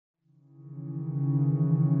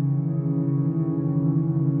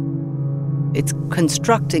It's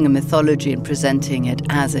constructing a mythology and presenting it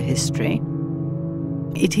as a history.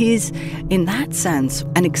 It is, in that sense,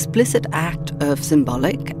 an explicit act of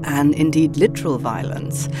symbolic and indeed literal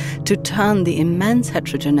violence to turn the immense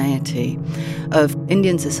heterogeneity of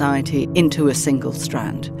Indian society into a single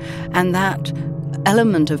strand. And that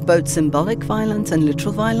element of both symbolic violence and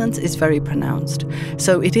literal violence is very pronounced.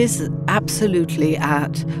 So it is absolutely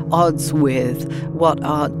at odds with what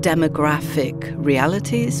are demographic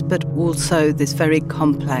realities, but also this very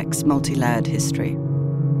complex, multi-layered history.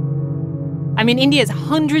 I mean, India has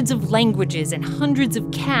hundreds of languages and hundreds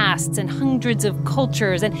of castes and hundreds of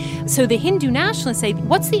cultures. And so the Hindu nationalists say,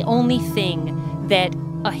 what's the only thing that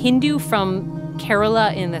a Hindu from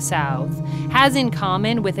Kerala in the south has in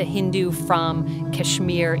common with a Hindu from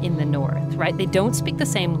Kashmir in the north, right? They don't speak the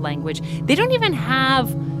same language. They don't even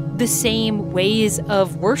have the same ways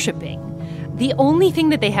of worshiping. The only thing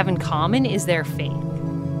that they have in common is their faith.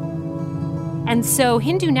 And so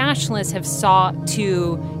Hindu nationalists have sought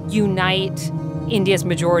to unite India's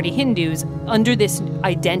majority Hindus under this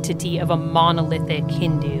identity of a monolithic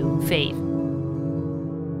Hindu faith.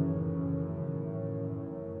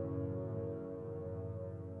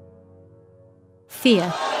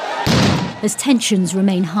 Fear, as tensions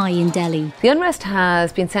remain high in Delhi. The unrest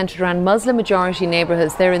has been centred around Muslim-majority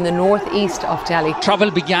neighbourhoods there in the northeast of Delhi.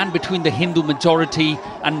 Trouble began between the Hindu majority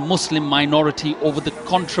and Muslim minority over the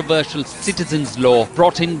controversial Citizens' Law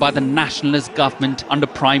brought in by the nationalist government under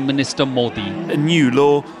Prime Minister Modi. A new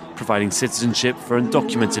law providing citizenship for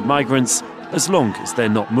undocumented migrants as long as they're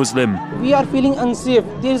not Muslim. We are feeling unsafe.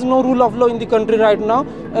 There is no rule of law in the country right now,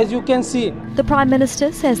 as you can see. The Prime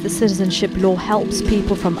Minister says the citizenship law helps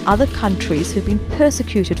people from other countries who've been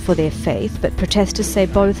persecuted for their faith, but protesters say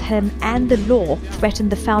both him and the law threaten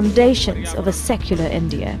the foundations of a secular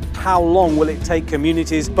India. How long will it take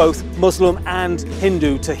communities, both Muslim and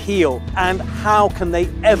Hindu, to heal? And how can they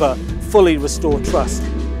ever fully restore trust?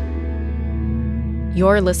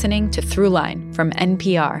 You're listening to Throughline from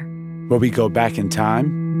NPR, where we go back in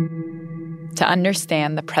time to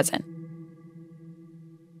understand the present.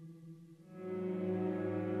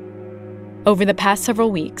 Over the past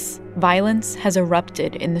several weeks, violence has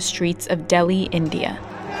erupted in the streets of Delhi, India.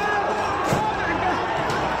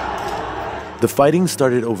 The fighting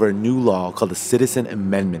started over a new law called the Citizen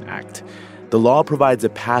Amendment Act. The law provides a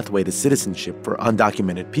pathway to citizenship for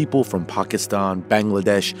undocumented people from Pakistan,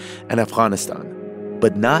 Bangladesh, and Afghanistan,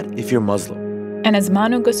 but not if you're Muslim. And as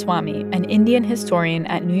Manu Goswami, an Indian historian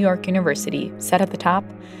at New York University, said at the top,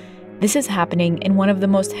 this is happening in one of the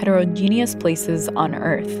most heterogeneous places on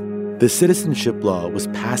earth. The citizenship law was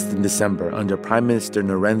passed in December under Prime Minister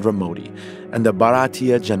Narendra Modi and the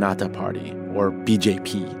Bharatiya Janata Party, or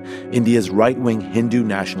BJP, India's right-wing Hindu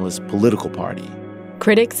nationalist political party.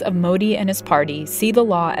 Critics of Modi and his party see the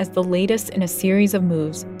law as the latest in a series of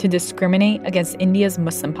moves to discriminate against India's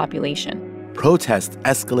Muslim population. Protests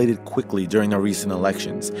escalated quickly during the recent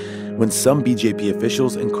elections when some BJP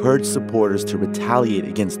officials encouraged supporters to retaliate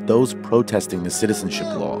against those protesting the citizenship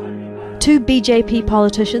law. 2 BJP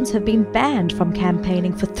politicians have been banned from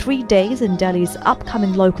campaigning for 3 days in Delhi's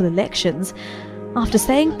upcoming local elections after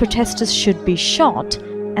saying protesters should be shot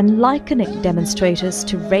and likening demonstrators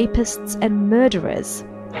to rapists and murderers.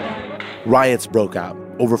 Riots broke out.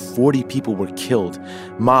 Over 40 people were killed.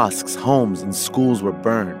 Mosques, homes, and schools were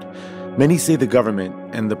burned. Many say the government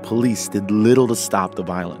and the police did little to stop the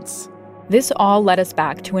violence. This all led us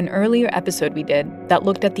back to an earlier episode we did that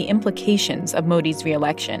looked at the implications of Modi's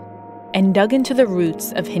re-election and dug into the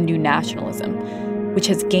roots of Hindu nationalism, which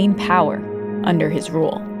has gained power under his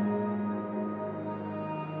rule.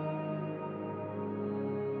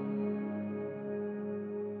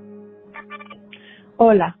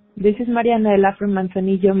 Hola, this is Marianela from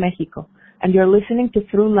Manzanillo, Mexico, and you're listening to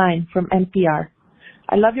Throughline from NPR.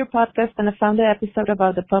 I love your podcast, and I found the episode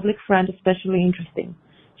about the public front especially interesting,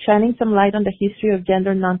 shining some light on the history of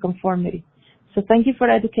gender nonconformity. So thank you for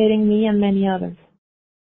educating me and many others.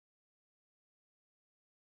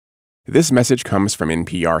 This message comes from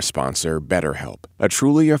NPR sponsor BetterHelp, a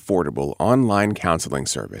truly affordable online counseling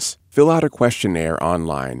service. Fill out a questionnaire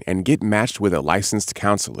online and get matched with a licensed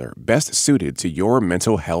counselor best suited to your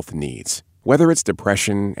mental health needs. Whether it's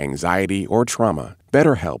depression, anxiety, or trauma,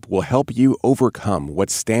 BetterHelp will help you overcome what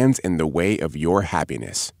stands in the way of your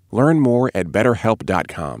happiness. Learn more at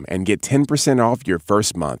BetterHelp.com and get 10% off your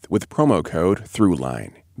first month with promo code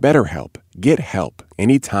THROUGHLINE. BetterHelp. Get help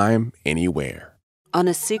anytime, anywhere. On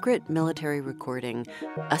a secret military recording,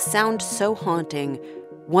 a sound so haunting,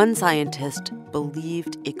 one scientist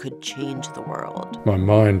believed it could change the world. My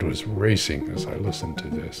mind was racing as I listened to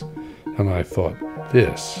this, and I thought,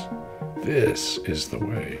 this This is the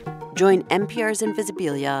way. Join NPR's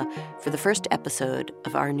Invisibilia for the first episode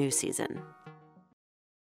of our new season.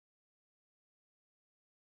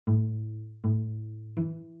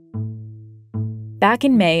 Back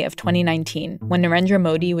in May of 2019, when Narendra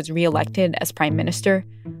Modi was re-elected as prime minister,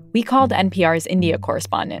 we called NPR's India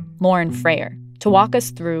correspondent, Lauren Frayer, to walk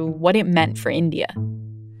us through what it meant for India.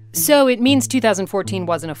 So it means 2014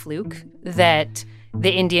 wasn't a fluke, that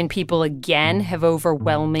the Indian people again have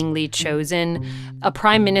overwhelmingly chosen a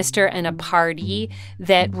prime minister and a party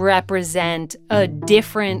that represent a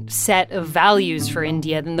different set of values for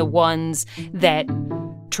India than the ones that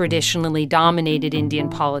traditionally dominated Indian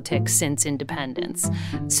politics since independence.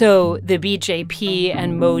 So the BJP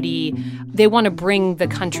and Modi, they want to bring the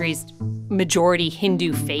country's majority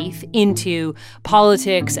Hindu faith into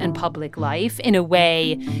politics and public life in a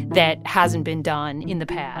way that hasn't been done in the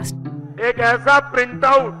past.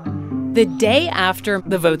 The day after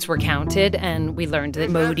the votes were counted and we learned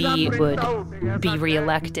that Modi would be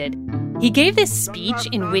reelected, he gave this speech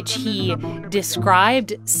in which he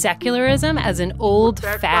described secularism as an old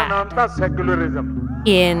fad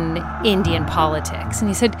in Indian politics. And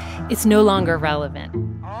he said, it's no longer relevant.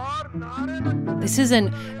 This is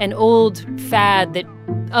an old fad that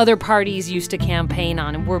other parties used to campaign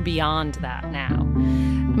on, and we're beyond that now.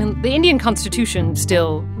 I mean, the Indian Constitution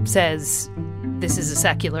still says this is a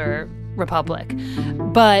secular republic.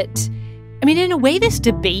 But, I mean, in a way, this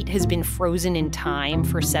debate has been frozen in time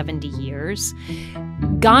for 70 years.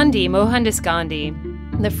 Gandhi, Mohandas Gandhi,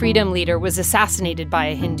 the freedom leader, was assassinated by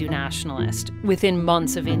a Hindu nationalist within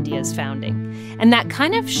months of India's founding. And that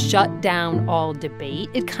kind of shut down all debate.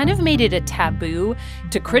 It kind of made it a taboo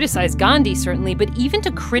to criticize Gandhi, certainly, but even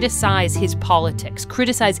to criticize his politics,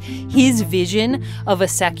 criticize his vision of a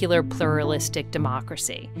secular, pluralistic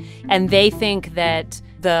democracy. And they think that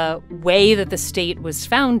the way that the state was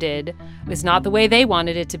founded was not the way they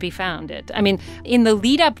wanted it to be founded. I mean, in the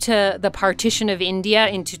lead up to the partition of India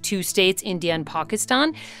into two states, India and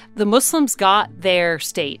Pakistan, the Muslims got their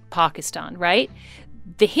state, Pakistan, right?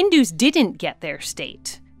 The Hindus didn't get their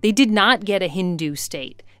state. They did not get a Hindu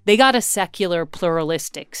state. They got a secular,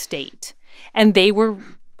 pluralistic state. And they were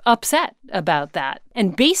upset about that.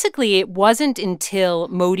 And basically, it wasn't until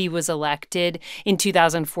Modi was elected in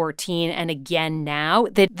 2014 and again now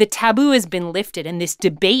that the taboo has been lifted, and this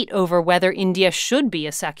debate over whether India should be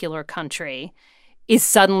a secular country is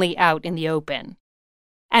suddenly out in the open.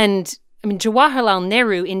 And I mean, Jawaharlal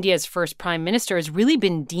Nehru, India's first prime minister, has really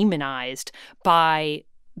been demonized by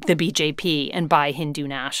the BJP and by Hindu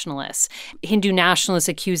nationalists. Hindu nationalists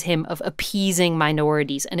accuse him of appeasing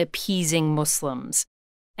minorities and appeasing Muslims.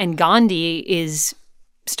 And Gandhi is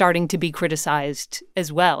starting to be criticized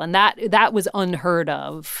as well. And that was unheard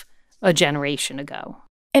of a generation ago.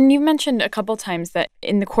 And you mentioned a couple times that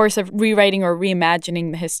in the course of rewriting or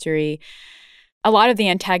reimagining the history, a lot of the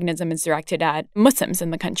antagonism is directed at Muslims in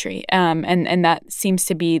the country. And that seems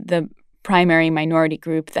to be the primary minority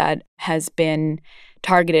group that has been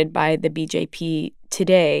targeted by the BJP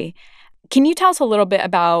today. Can you tell us a little bit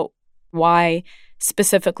about why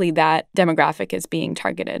specifically that demographic is being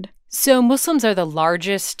targeted? So Muslims are the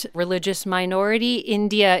largest religious minority.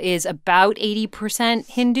 India is about 80%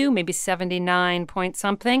 Hindu, maybe 79 point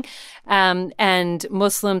something. And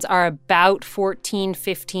Muslims are about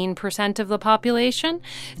 15% of the population.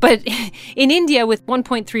 But in India, with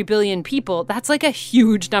 1.3 billion people, that's like a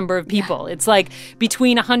huge number of people. Yeah. It's like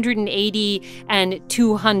between 180 and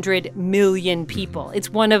 200 million people. It's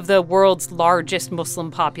one of the world's largest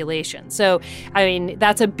Muslim populations. So, I mean,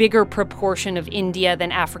 that's a bigger proportion of India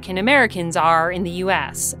than African Americans are in the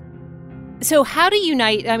U.S. So how to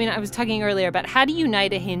unite, I mean, I was talking earlier about how to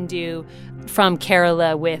unite a Hindu from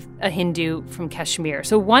Kerala with a Hindu from Kashmir.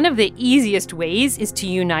 So one of the easiest ways is to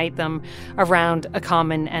unite them around a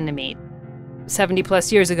common enemy. 70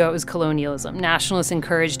 plus years ago, it was colonialism. Nationalists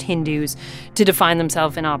encouraged Hindus to define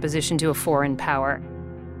themselves in opposition to a foreign power.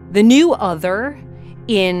 The new other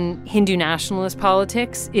in Hindu nationalist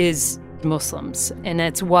politics is Muslims, and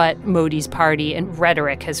it's what Modi's party and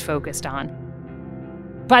rhetoric has focused on.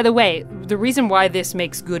 By the way, the reason why this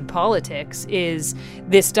makes good politics is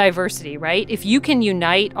this diversity, right? If you can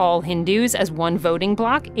unite all Hindus as one voting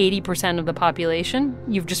bloc, 80% of the population,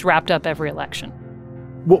 you've just wrapped up every election.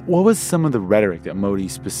 What was some of the rhetoric that Modi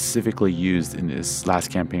specifically used in this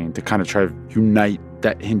last campaign to kind of try to unite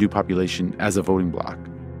that Hindu population as a voting bloc?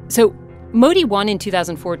 So Modi won in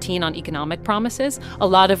 2014 on economic promises, a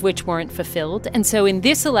lot of which weren't fulfilled. And so in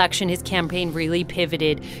this election, his campaign really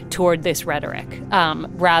pivoted toward this rhetoric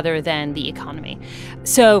rather than the economy.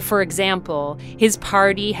 So, for example, his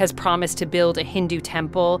party has promised to build a Hindu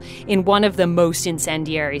temple in one of the most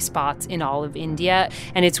incendiary spots in all of India.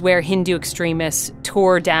 And it's where Hindu extremists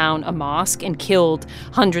tore down a mosque and killed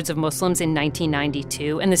hundreds of Muslims in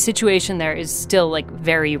 1992. And the situation there is still,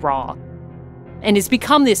 very raw. And it's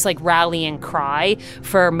become this rallying cry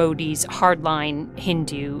for Modi's hardline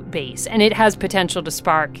Hindu base. And it has potential to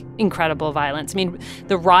spark incredible violence. I mean,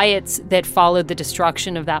 the riots that followed the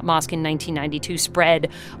destruction of that mosque in 1992 spread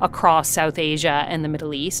across South Asia and the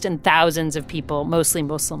Middle East, and thousands of people, mostly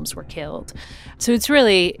Muslims, were killed. So it's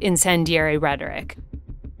really incendiary rhetoric.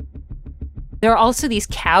 There are also these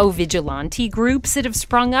cow vigilante groups that have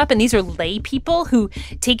sprung up, and these are lay people who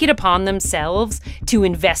take it upon themselves to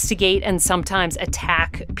investigate and sometimes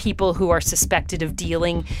attack people who are suspected of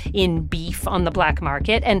dealing in beef on the black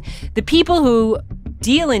market. And the people who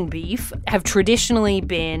deal in beef have traditionally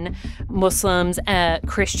been Muslims,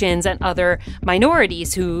 Christians, and other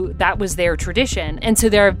minorities who that was their tradition. And so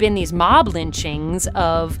there have been these mob lynchings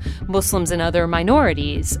of Muslims and other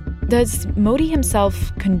minorities. Does Modi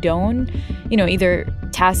himself condone, either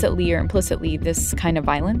tacitly or implicitly, this kind of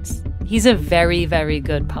violence? He's a very, very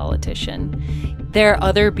good politician. There are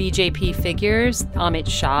other BJP figures. Amit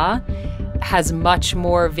Shah has much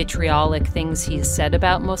more vitriolic things he's said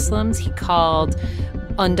about Muslims. He called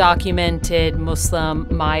undocumented Muslim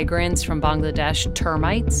migrants from Bangladesh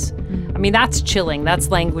termites. I mean, that's chilling. That's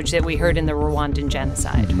language that we heard in the Rwandan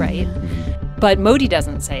genocide, right? But Modi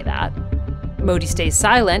doesn't say that. Modi stays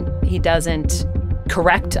silent. He doesn't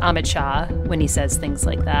correct Amit Shah when he says things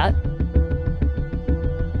like that.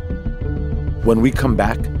 When we come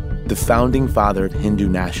back, the founding father of Hindu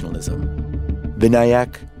nationalism,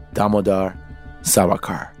 Vinayak Damodar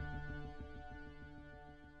Savarkar.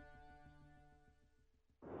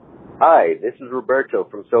 Hi, this is Roberto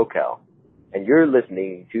from SoCal, and you're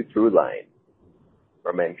listening to Throughline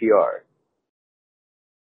from NPR.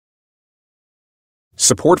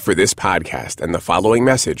 Support for this podcast and the following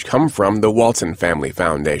message come from the Walton Family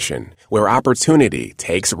Foundation, where opportunity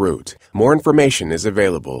takes root. More information is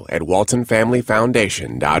available at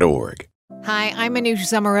waltonfamilyfoundation.org. Hi, I'm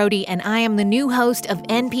Manoush Zomorodi, and I am the new host of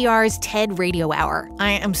NPR's TED Radio Hour.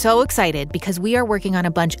 I am so excited because we are working on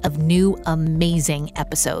a bunch of new, amazing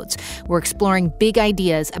episodes. We're exploring big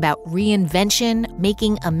ideas about reinvention,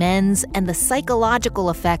 making amends, and the psychological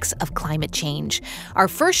effects of climate change. Our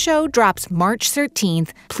first show drops March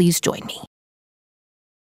 13th. Please join me.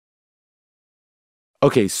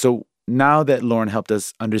 Okay, so now that Lauren helped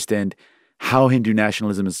us understand how Hindu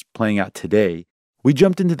nationalism is playing out today, we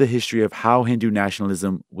jumped into the history of how Hindu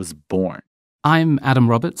nationalism was born. I'm Adam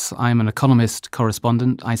Roberts. I'm an economist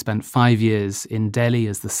correspondent. I spent 5 years in Delhi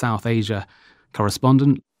as the South Asia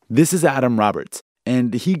correspondent. This is Adam Roberts,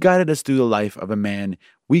 and he guided us through the life of a man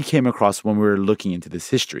we came across when we were looking into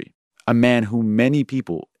this history. A man who many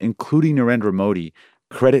people, including Narendra Modi,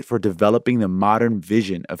 credit for developing the modern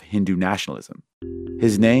vision of Hindu nationalism.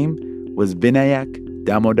 His name was Vinayak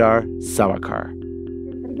Damodar Savarkar.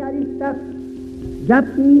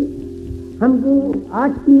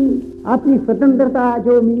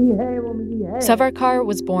 Savarkar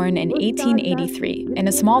was born in 1883 in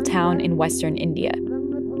a small town in western India.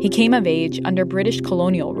 He came of age under British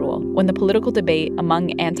colonial rule when the political debate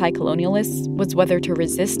among anti-colonialists was whether to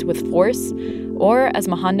resist with force or, as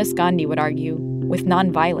Mohandas Gandhi would argue, with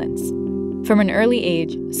nonviolence. From an early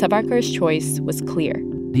age, Savarkar's choice was clear.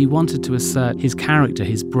 He wanted to assert his character,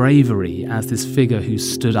 his bravery, as this figure who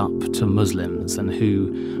stood up to Muslims and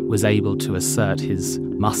who was able to assert his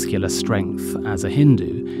muscular strength as a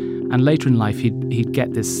Hindu. And later in life, he'd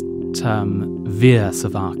get this term Veer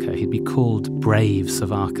Savarkar. He'd be called Brave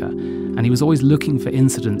Savarkar. And he was always looking for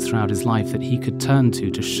incidents throughout his life that he could turn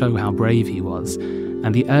to show how brave he was.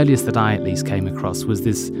 And the earliest that I at least came across was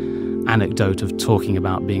this anecdote of talking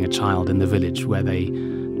about being a child in the village where they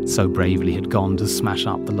so bravely had gone to smash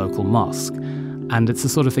up the local mosque. And it's the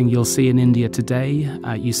sort of thing you'll see in India today.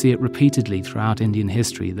 You see it repeatedly throughout Indian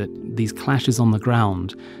history, that these clashes on the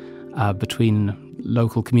ground between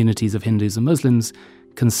local communities of Hindus and Muslims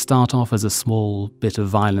can start off as a small bit of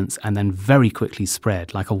violence and then very quickly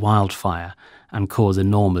spread like a wildfire and cause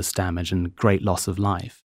enormous damage and great loss of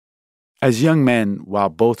life. As young men, while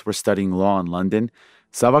both were studying law in London,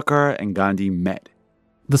 Savarkar and Gandhi met.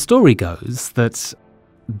 The story goes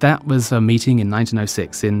that was a meeting in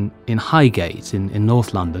 1906 in Highgate in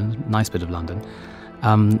North London, nice bit of London,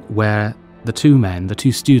 where the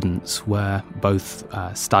two students were both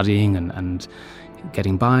studying and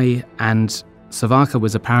getting by, and Savarkar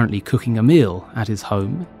was apparently cooking a meal at his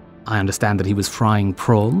home. I understand that he was frying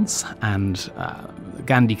prawns, and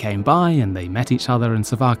Gandhi came by and they met each other, and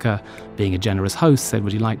Savarkar, being a generous host, said,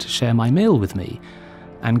 "Would you like to share my meal with me?"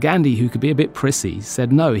 And Gandhi, who could be a bit prissy,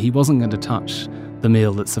 said no, he wasn't going to touch the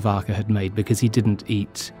meal that Savarkar had made because he didn't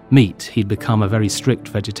eat meat. He'd become a very strict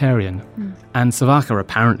vegetarian. And Savarkar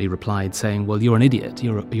apparently replied saying, "Well, you're an idiot,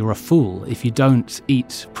 you're a fool. If you don't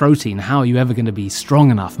eat protein, how are you ever going to be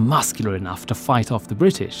strong enough, muscular enough to fight off the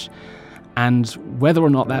British?" And whether or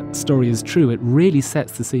not that story is true, it really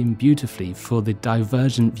sets the scene beautifully for the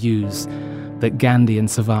divergent views that Gandhi and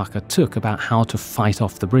Savarkar took about how to fight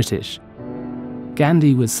off the British.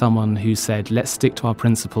 Gandhi was someone who said, let's stick to our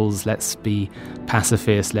principles, let's be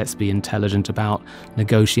pacifist, let's be intelligent about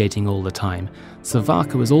negotiating all the time.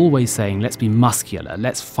 Savarkar was always saying, let's be muscular,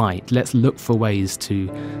 let's fight, let's look for ways to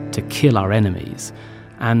kill our enemies.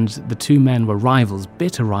 And the two men were rivals,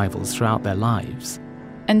 bitter rivals throughout their lives.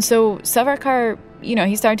 And so Savarkar,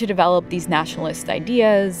 he started to develop these nationalist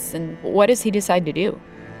ideas, and what does he decide to do?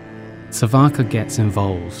 Savarkar gets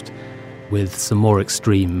involved with some more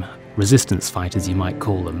extreme resistance fighters, you might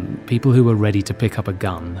call them, people who were ready to pick up a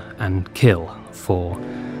gun and kill for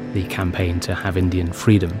the campaign to have Indian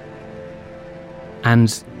freedom.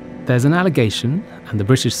 And there's an allegation, and the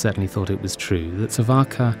British certainly thought it was true, that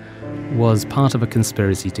Savarkar was part of a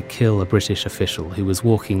conspiracy to kill a British official who was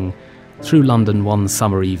walking through London one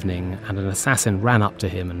summer evening, and an assassin ran up to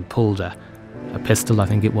him and pulled a pistol, I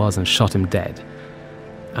think it was, and shot him dead.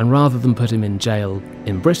 And rather than put him in jail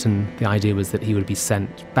in Britain, the idea was that he would be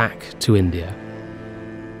sent back to India.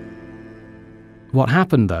 What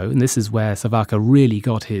happened, though, and this is where Savarkar really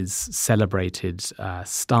got his celebrated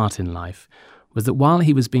start in life, was that while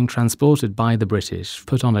he was being transported by the British,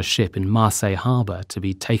 put on a ship in Marseille harbour to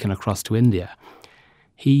be taken across to India,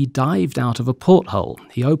 he dived out of a porthole.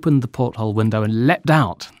 He opened the porthole window and leapt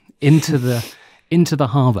out into the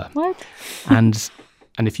harbour. What? And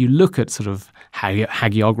if you look at sort of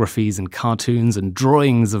hagiographies and cartoons and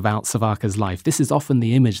drawings about Savarkar's life, this is often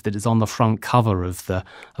the image that is on the front cover of the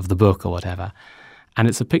book or whatever. And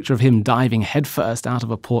it's a picture of him diving headfirst out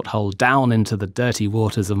of a porthole down into the dirty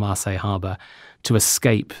waters of Marseille harbour to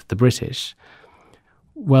escape the British.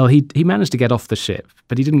 Well, he managed to get off the ship,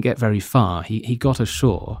 but he didn't get very far. He got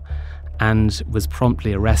ashore and was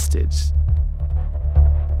promptly arrested.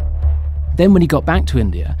 Then when he got back to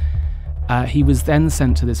India, he was then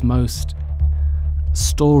sent to this most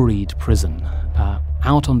storied prison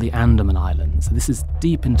out on the Andaman Islands. This is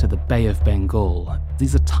deep into the Bay of Bengal.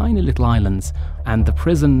 These are tiny little islands, and the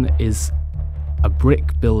prison is a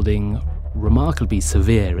brick building, remarkably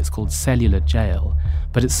severe. It's called Cellular Jail,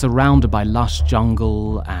 but it's surrounded by lush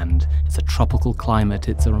jungle, and it's a tropical climate.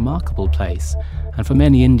 It's a remarkable place. And for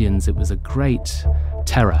many Indians, it was a great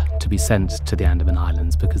terror to be sent to the Andaman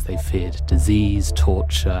Islands because they feared disease,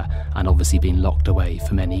 torture, and obviously being locked away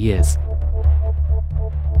for many years.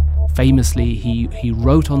 Famously, he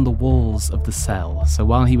wrote on the walls of the cell. So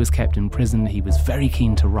while he was kept in prison, he was very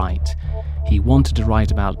keen to write. He wanted to write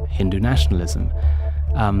about Hindu nationalism.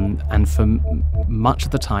 And for much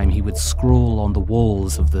of the time, he would scrawl on the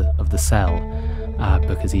walls of the cell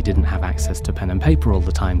because he didn't have access to pen and paper all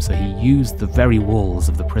the time. So he used the very walls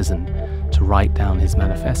of the prison to write down his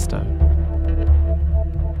manifesto.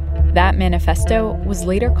 That manifesto was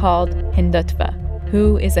later called Hindutva,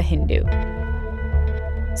 Who is a Hindu?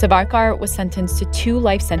 Savarkar was sentenced to 2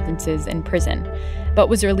 life sentences in prison, but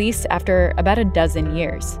was released after about a dozen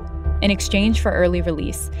years. In exchange for early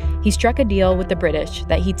release, he struck a deal with the British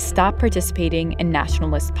that he'd stop participating in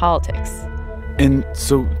nationalist politics. And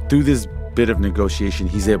so through this bit of negotiation,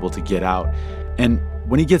 he's able to get out. And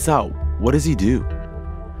when he gets out, what does he do?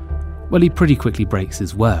 Well, he pretty quickly breaks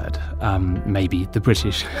his word. Maybe the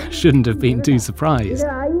British shouldn't have been too surprised.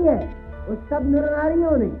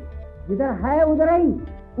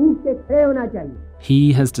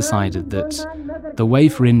 He has decided that the way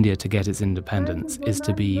for India to get its independence is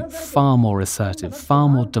to be far more assertive, far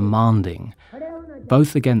more demanding,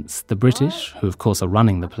 both against the British, who of course are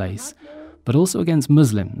running the place, but also against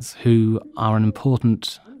Muslims, who are an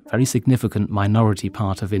important, very significant minority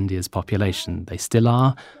part of India's population. They still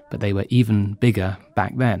are, but they were even bigger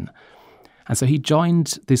back then. And so he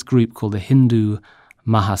joined this group called the Hindu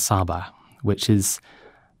Mahasabha, which is,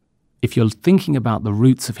 if you're thinking about the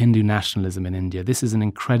roots of Hindu nationalism in India, this is an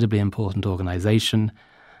incredibly important organization.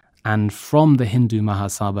 And from the Hindu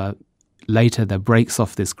Mahasabha, later there breaks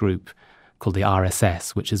off this group called the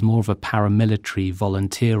RSS, which is more of a paramilitary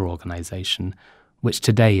volunteer organization, which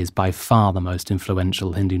today is by far the most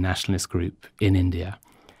influential Hindu nationalist group in India.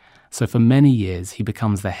 So for many years, he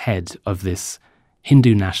becomes the head of this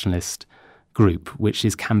Hindu nationalist group, which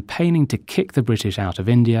is campaigning to kick the British out of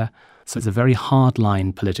India. So it's a very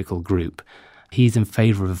hardline political group. He's in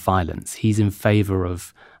favour of violence. He's in favour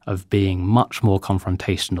of being much more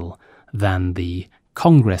confrontational than the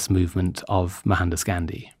Congress movement of Mohandas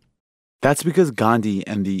Gandhi. That's because Gandhi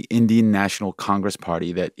and the Indian National Congress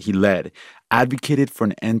Party that he led advocated for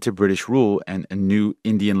an end to British rule and a new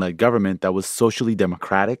Indian-led government that was socially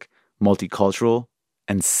democratic, multicultural,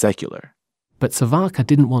 and secular. But Savarkar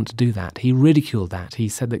didn't want to do that. He ridiculed that. He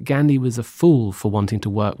said that Gandhi was a fool for wanting to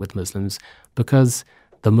work with Muslims because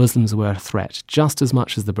the Muslims were a threat. Just as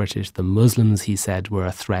much as the British, the Muslims, he said, were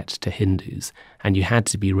a threat to Hindus, and you had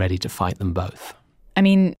to be ready to fight them both. I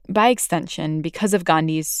mean, by extension, because of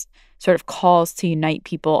Gandhi's sort of calls to unite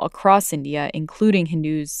people across India, including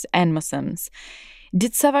Hindus and Muslims,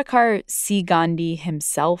 did Savarkar see Gandhi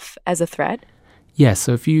himself as a threat? Yes,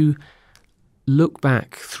 so if you look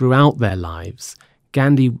back throughout their lives,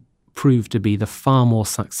 Gandhi proved to be the far more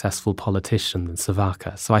successful politician than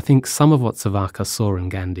Savarkar. So I think some of what Savarkar saw in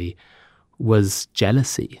Gandhi was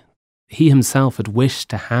jealousy. He himself had wished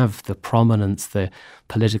to have the prominence, the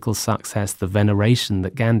political success, the veneration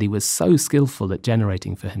that Gandhi was so skillful at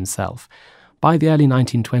generating for himself. By the early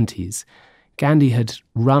 1920s, Gandhi had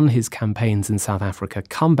run his campaigns in South Africa,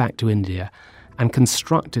 come back to India, and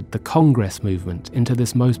constructed the Congress movement into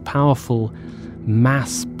this most powerful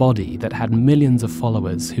mass body that had millions of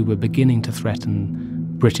followers who were beginning to threaten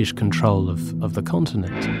British control of the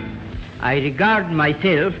continent. I regard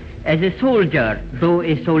myself as a soldier, though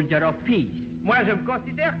a soldier of peace. And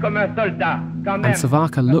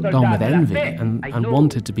Savarkar looked on with envy and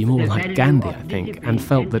wanted to be more like Gandhi, I think, and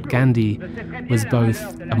felt that Gandhi was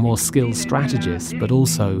both a more skilled strategist but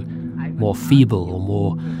also more feeble or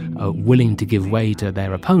more willing to give way to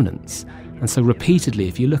their opponents. And so repeatedly,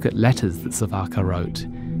 if you look at letters that Savarkar wrote,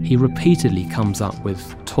 he repeatedly comes up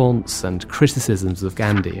with taunts and criticisms of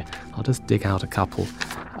Gandhi. I'll just dig out a couple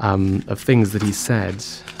of things that he said.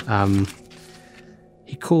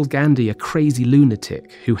 He called Gandhi a crazy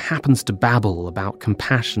lunatic who happens to babble about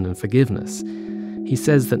compassion and forgiveness. He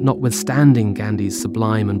says that notwithstanding Gandhi's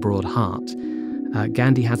sublime and broad heart,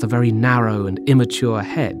 Gandhi has a very narrow and immature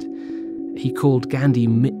head. He called Gandhi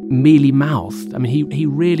mealy-mouthed. I mean, he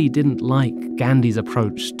really didn't like Gandhi's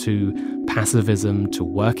approach to pacifism, to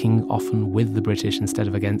working often with the British instead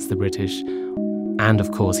of against the British. And,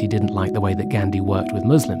 of course, he didn't like the way that Gandhi worked with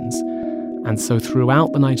Muslims. And so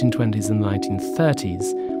throughout the 1920s and the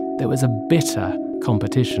 1930s, there was a bitter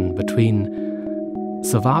competition between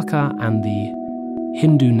Savarkar and the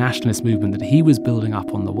Hindu nationalist movement that he was building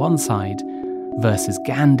up on the one side versus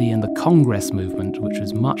Gandhi and the Congress movement, which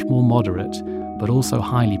was much more moderate but also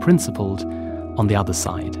highly principled, on the other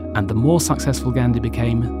side. And the more successful Gandhi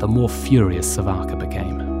became, the more furious Savarkar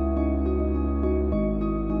became.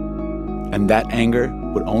 And that anger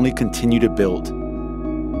would only continue to build.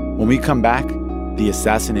 When we come back, the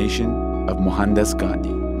assassination of Mohandas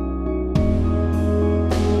Gandhi.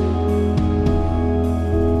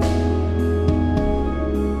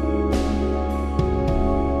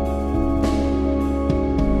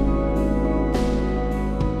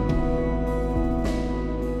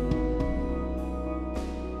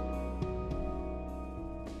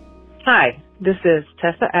 Hi, this is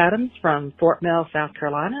Tessa Adams from Fort Mill, South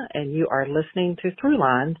Carolina, and you are listening to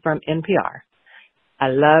Throughline from NPR. I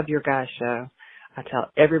love your guys' show. I tell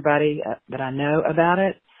everybody that I know about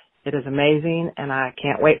it. It is amazing, and I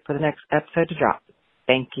can't wait for the next episode to drop.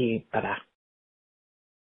 Thank you. Bye-bye.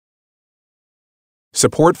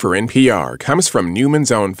 Support for NPR comes from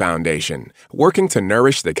Newman's Own Foundation, working to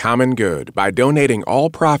nourish the common good by donating all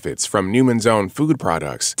profits from Newman's Own food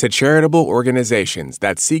products to charitable organizations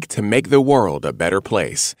that seek to make the world a better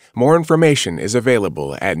place. More information is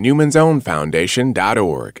available at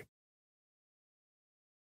newmansownfoundation.org.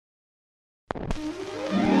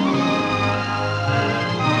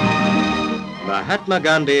 Mahatma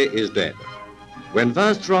Gandhi is dead. When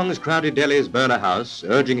vast throngs crowded Delhi's Birla House,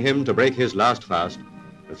 urging him to break his last fast,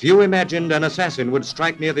 few imagined an assassin would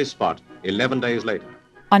strike near this spot 11 days later.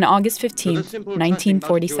 On August 15,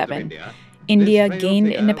 1947, India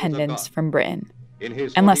gained independence from Britain.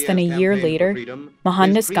 And less than a year later,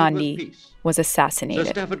 Mohandas Gandhi was assassinated.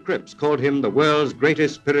 Sir Stafford Cripps called him the world's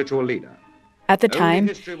greatest spiritual leader. At the time,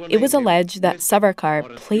 it was alleged that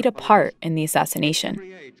Savarkar played a part in the assassination.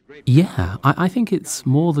 Yeah, I think it's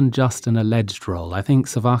more than just an alleged role. I think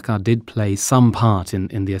Savarkar did play some part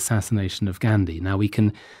in the assassination of Gandhi. Now, we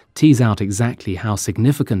can tease out exactly how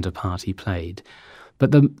significant a part he played.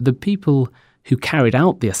 But the people who carried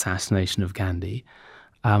out the assassination of Gandhi,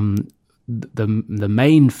 the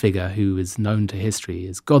main figure who is known to history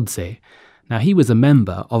is Godse. Now, he was a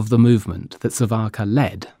member of the movement that Savarkar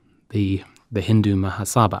led, the Hindu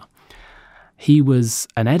Mahasabha. He was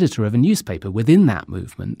an editor of a newspaper within that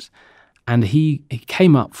movement, and he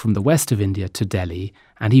came up from the west of India to Delhi,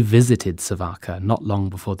 and he visited Savarkar not long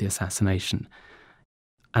before the assassination.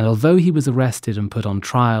 And although he was arrested and put on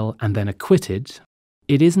trial and then acquitted,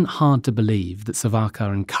 it isn't hard to believe that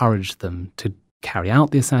Savarkar encouraged them to carry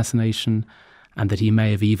out the assassination and that he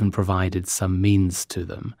may have even provided some means to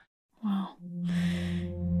them. Wow.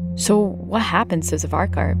 So what happens to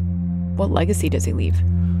Savarkar? What legacy does he leave?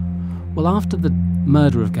 Well, after the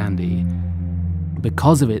murder of Gandhi,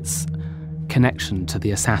 because of its connection to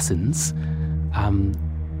the assassins,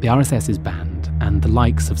 the RSS is banned and the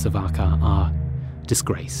likes of Savarkar are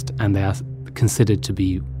disgraced, and they are considered to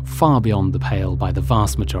be far beyond the pale by the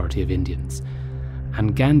vast majority of Indians.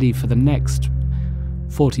 And Gandhi, for the next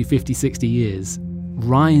 40, 50, 60 years,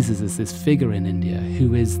 rises as this figure in India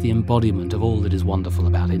who is the embodiment of all that is wonderful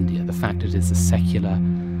about India, the fact that it's a secular,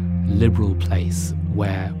 liberal place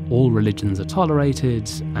where all religions are tolerated,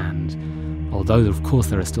 and although, of course,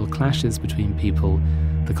 there are still clashes between people,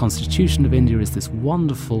 the Constitution of India is this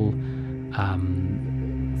wonderful,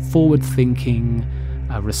 forward-thinking,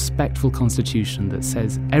 respectful constitution that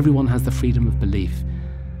says everyone has the freedom of belief.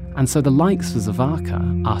 And so the likes of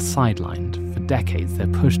Savarkar are sidelined for decades. They're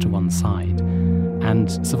pushed to one side. And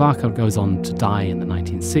Savarkar goes on to die in the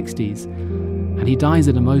 1960s, and he dies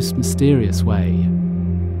in a most mysterious way.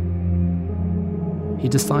 He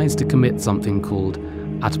decides to commit something called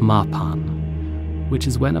Atmarpan, which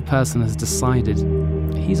is when a person has decided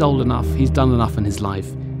he's old enough, he's done enough in his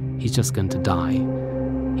life, he's just going to die.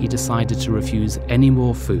 He decided to refuse any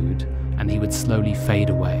more food, and he would slowly fade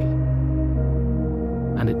away.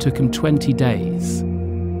 And it took him 20 days.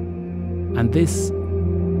 And this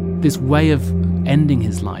way of ending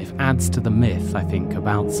his life adds to the myth, I think,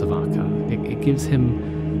 about Savarkar. It gives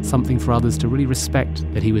him something for others to really respect,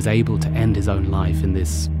 that he was able to end his own life in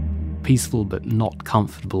this peaceful but not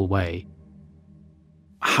comfortable way.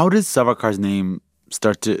 How does Savarkar's name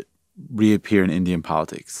start to reappear in Indian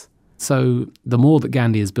politics? So the more that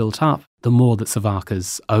Gandhi is built up, the more that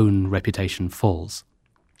Savarkar's own reputation falls.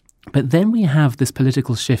 But then we have this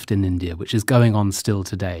political shift in India, which is going on still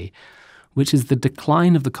today, which is the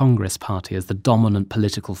decline of the Congress party as the dominant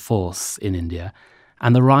political force in India,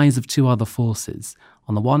 and the rise of two other forces.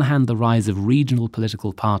 On the one hand, the rise of regional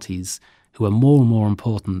political parties who are more and more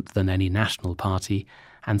important than any national party,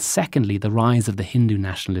 and secondly, the rise of the Hindu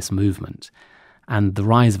nationalist movement and the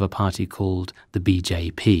rise of a party called the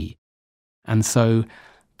BJP. And so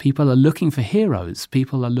people are looking for heroes.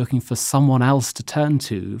 People are looking for someone else to turn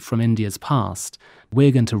to from India's past.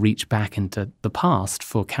 We're going to reach back into the past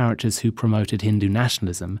for characters who promoted Hindu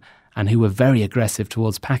nationalism and who were very aggressive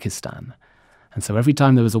towards Pakistan. And so every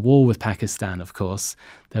time there was a war with Pakistan, of course,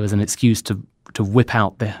 there was an excuse to whip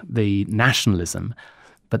out the nationalism.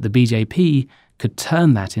 But the BJP could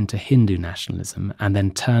turn that into Hindu nationalism and then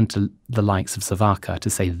turn to the likes of Savarkar to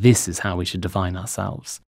say, this is how we should define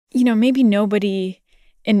ourselves. You know, maybe nobody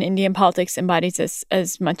in Indian politics embodies this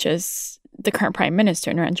as much as the current Prime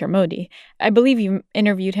Minister, Narendra Modi. I believe you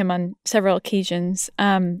interviewed him on several occasions.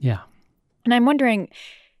 Yeah. And I'm wondering,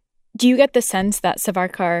 do you get the sense that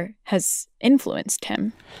Savarkar has influenced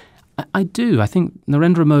him? I do. I think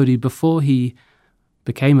Narendra Modi, before he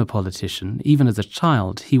became a politician, even as a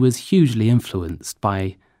child, he was hugely influenced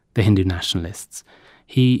by the Hindu nationalists.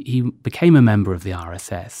 He became a member of the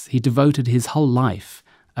RSS. He devoted his whole life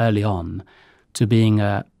early on to being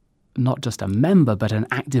not just a member, but an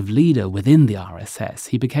active leader within the RSS.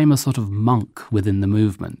 He became a sort of monk within the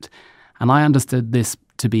movement. And I understood this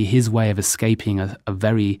to be his way of escaping a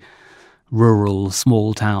very rural,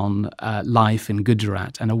 small-town life in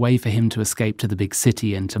Gujarat, and a way for him to escape to the big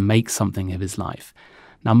city and to make something of his life.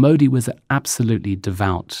 Now, Modi was an absolutely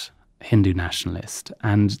devout Hindu nationalist,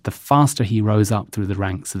 and the faster he rose up through the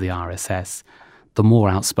ranks of the RSS, the more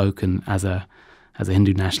outspoken as a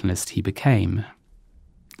Hindu nationalist he became.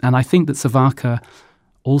 And I think that Savarkar,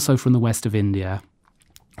 also from the west of India,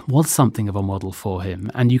 was something of a model for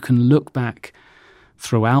him. And you can look back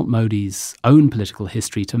throughout Modi's own political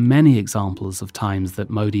history to many examples of times that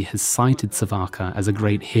Modi has cited Savarkar as a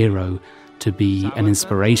great hero to be an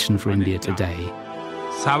inspiration for India today.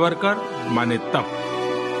 Savarkar mane tap.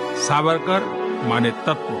 Savarkar mane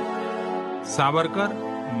tattva. Savarkar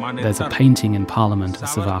mane. There's a painting in Parliament of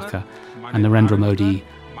Savarkar, and Narendra Modi,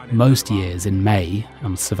 most years in May,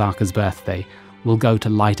 on Savarkar's birthday, will go to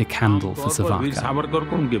light a candle for Savarkar.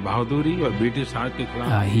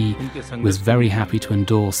 He was very happy to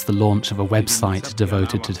endorse the launch of a website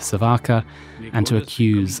devoted to Savarkar and to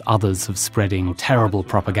accuse others of spreading terrible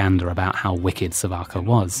propaganda about how wicked Savarkar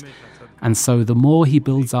was. And so the more he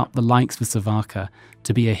builds up the likes for Savarkar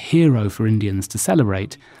to be a hero for Indians to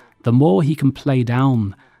celebrate, the more he can play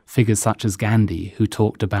down figures such as Gandhi, who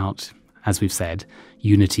talked about, as we've said,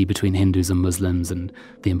 unity between Hindus and Muslims and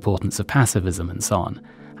the importance of pacifism and so on.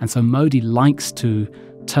 And so Modi likes to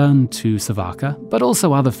turn to Savarkar, but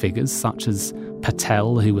also other figures such as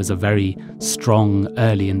Patel, who was a very strong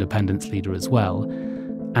early independence leader as well,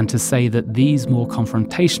 and to say that these more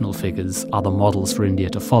confrontational figures are the models for India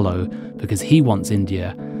to follow because he wants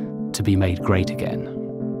India to be made great again.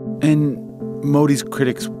 And Modi's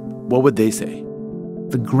critics, what would they say?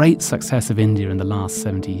 The great success of India in the last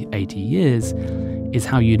 70, 80 years is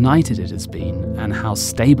how united it has been and how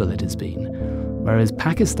stable it has been. Whereas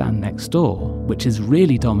Pakistan next door, which is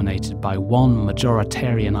really dominated by one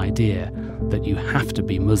majoritarian idea that you have to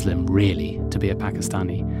be Muslim really to be a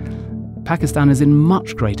Pakistani, Pakistan is in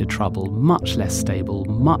much greater trouble, much less stable,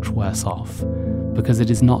 much worse off, because it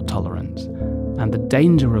is not tolerant. And the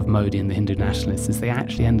danger of Modi and the Hindu nationalists is they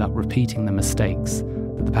actually end up repeating the mistakes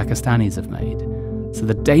that the Pakistanis have made. So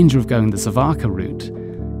the danger of going the Savarkar route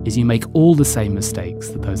is you make all the same mistakes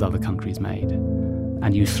that those other countries made,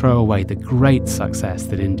 and you throw away the great success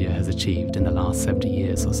that India has achieved in the last 70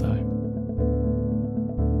 years or so.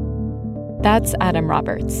 That's Adam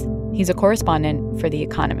Roberts. He's a correspondent for The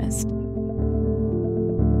Economist.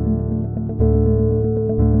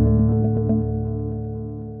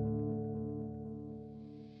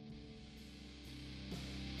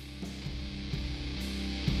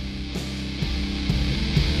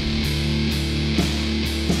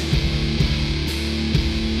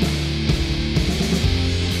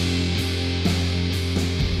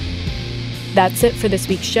 That's it for this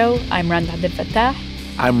week's show. I'm Randa Abdel-Fattah.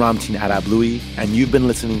 I'm Ramtin Arablouei, and you've been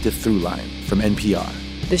listening to Throughline from NPR.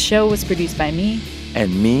 The show was produced by me.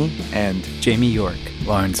 And me, and Jamie York,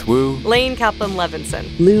 Lawrence Wu, Lane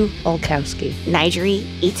Kaplan-Levinson, Lou Olkowski, Nigeri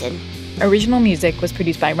Eaton. Original music was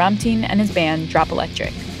produced by Ramtin and his band Drop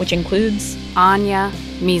Electric, which includes Anya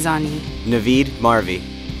Mizani, Naveed Marvi,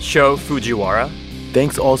 Sho Fujiwara.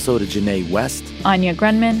 Thanks also to Janae West, Anya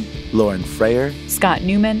Grunman, Lauren Freyer, Scott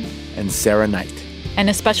Newman, and Sarah Knight. And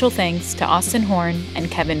a special thanks to Austin Horn and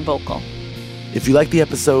Kevin Vocal. If you like the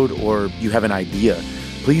episode or you have an idea,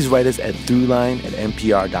 please write us at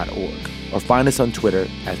throughline@npr.org or find us on Twitter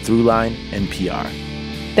at throughlinenpr.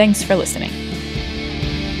 Thanks for listening.